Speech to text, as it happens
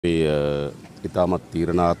ඉතාමත්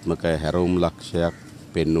තීරණාත්මක හැරවුම් ලක්ෂයක්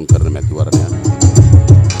පෙන්නුම් කරන මැතිවරණයක්.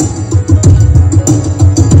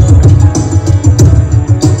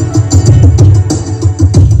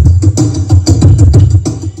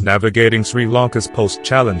 Navigating Sri Lanka's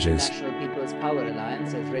post-challenges,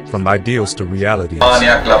 from ideals to reality. A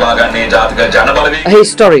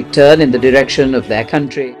historic turn in the direction of their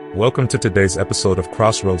country. Welcome to today's episode of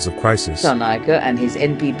Crossroads of Crisis. Lanka and his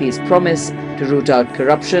NPP's promise to root out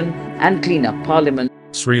corruption and clean up parliament.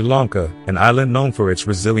 Sri Lanka, an island known for its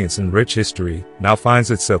resilience and rich history, now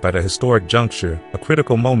finds itself at a historic juncture, a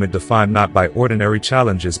critical moment defined not by ordinary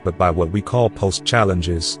challenges but by what we call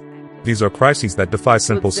post-challenges. These are crises that defy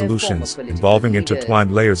simple solutions, involving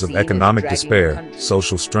intertwined layers of economic despair,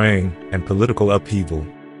 social strain, and political upheaval.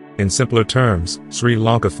 In simpler terms, Sri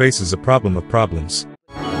Lanka faces a problem of problems.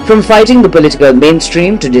 From fighting the political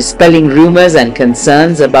mainstream to dispelling rumors and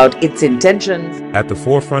concerns about its intentions. At the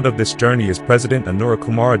forefront of this journey is President Anura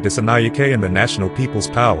Kumara Dissanayake and the National People's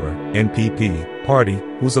Power (NPP) party,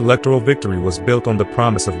 whose electoral victory was built on the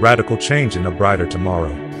promise of radical change and a brighter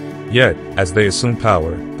tomorrow. Yet, as they assume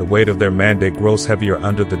power, the weight of their mandate grows heavier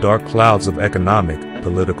under the dark clouds of economic,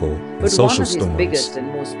 political, and social storms.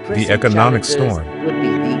 The economic storm would be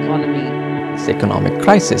the economy. It's economic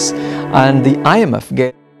crisis, and the IMF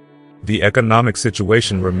The economic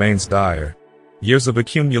situation remains dire. Years of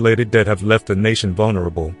accumulated debt have left the nation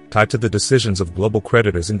vulnerable, tied to the decisions of global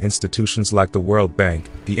creditors and institutions like the World Bank,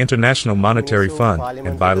 the International Monetary Fund,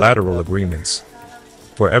 and bilateral agreements.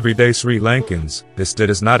 For everyday Sri Lankans, this debt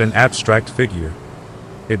is not an abstract figure.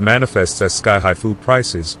 It manifests as sky-high food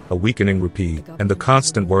prices, a weakening rupee, and the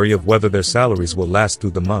constant worry of whether their salaries will last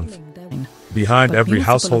through the month. Behind every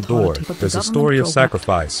household door, there's a story of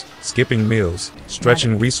sacrifice, skipping meals,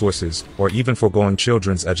 stretching resources, or even foregoing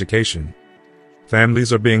children's education.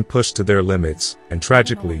 Families are being pushed to their limits, and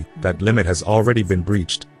tragically, that limit has already been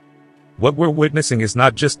breached. What we're witnessing is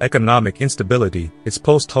not just economic instability, it's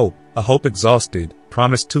post-hope, a hope exhausted,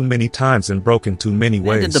 promised too many times and broken too many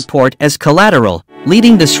ways. The port as collateral,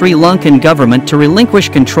 leading the Sri Lankan government to relinquish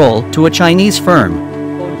control to a Chinese firm.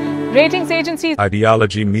 Ratings agencies.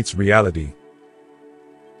 Ideology meets reality.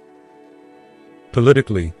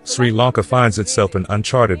 Politically, Sri Lanka finds itself in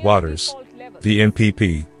uncharted waters. The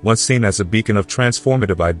NPP, once seen as a beacon of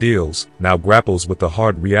transformative ideals, now grapples with the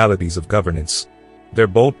hard realities of governance. Their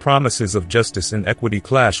bold promises of justice and equity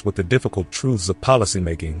clash with the difficult truths of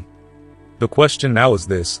policymaking. The question now is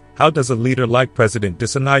this: how does a leader like President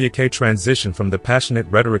Dissanayake transition from the passionate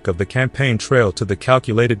rhetoric of the campaign trail to the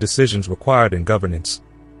calculated decisions required in governance?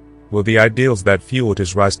 Will the ideals that fueled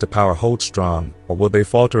his rise to power hold strong, or will they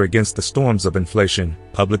falter against the storms of inflation,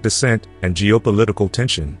 public dissent, and geopolitical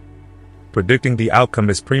tension? Predicting the outcome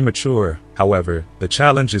is premature, however, the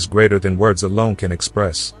challenge is greater than words alone can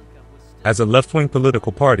express. As a left-wing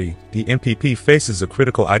political party, the NPP faces a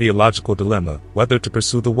critical ideological dilemma, whether to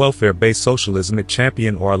pursue the welfare-based socialism it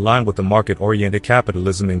championed or align with the market-oriented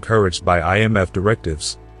capitalism encouraged by IMF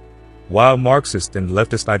directives. While Marxist and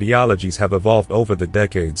leftist ideologies have evolved over the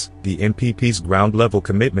decades, the NPP's ground-level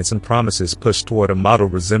commitments and promises push toward a model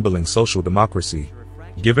resembling social democracy.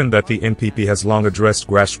 Given that the NPP has long addressed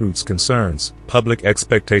grassroots concerns, public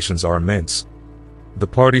expectations are immense. The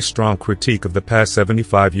party's strong critique of the past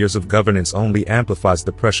 75 years of governance only amplifies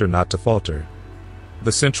the pressure not to falter.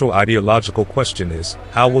 The central ideological question is,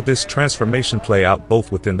 how will this transformation play out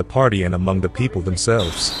both within the party and among the people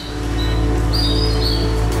themselves?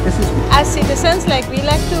 As citizens, we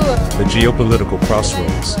like to... The geopolitical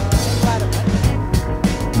crossroads.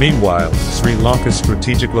 Meanwhile, Sri Lanka's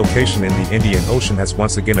strategic location in the Indian Ocean has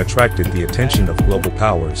once again attracted the attention of global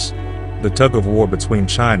powers. The tug-of-war between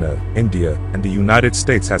China, India, and the United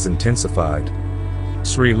States has intensified.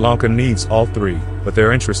 Sri Lanka needs all three, but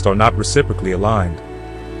their interests are not reciprocally aligned.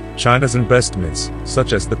 China's investments,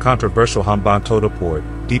 such as the controversial Hambantota port,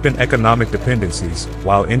 deepen economic dependencies,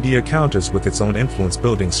 while India counters with its own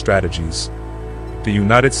influence-building strategies. The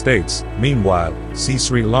United States, meanwhile, sees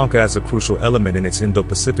Sri Lanka as a crucial element in its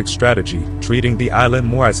Indo-Pacific strategy, treating the island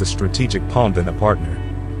more as a strategic pawn than a partner.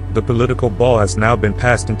 The political ball has now been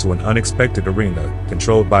passed into an unexpected arena,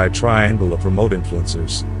 controlled by a triangle of remote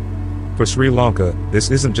influencers. For Sri Lanka,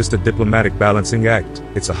 this isn't just a diplomatic balancing act,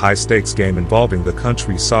 it's a high-stakes game involving the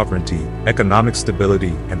country's sovereignty, economic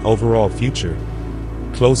stability, and overall future.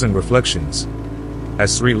 Closing reflections.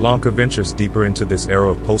 As Sri Lanka ventures deeper into this era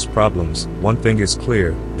of post-problems, one thing is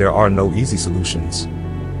clear: there are no easy solutions.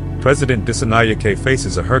 President Dissanayake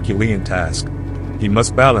faces a Herculean task. He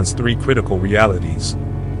must balance three critical realities: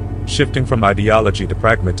 shifting from ideology to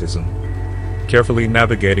pragmatism, carefully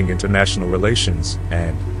navigating international relations,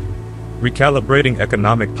 and recalibrating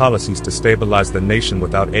economic policies to stabilize the nation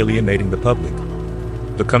without alienating the public.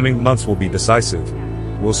 The coming months will be decisive.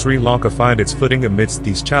 Will Sri Lanka find its footing amidst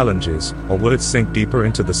these challenges, or will it sink deeper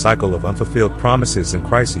into the cycle of unfulfilled promises and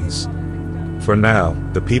crises? For now,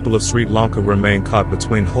 the people of Sri Lanka remain caught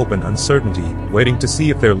between hope and uncertainty, waiting to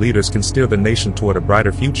see if their leaders can steer the nation toward a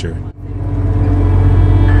brighter future.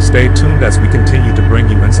 Stay tuned as we continue to bring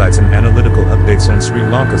you insights and analytical updates on Sri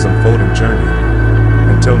Lanka's unfolding journey.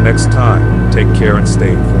 Until next time, take care and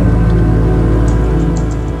stay informed.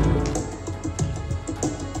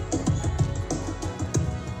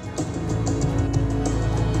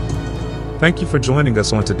 Thank you for joining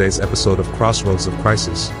us on today's episode of Crossroads of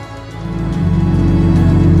Crisis.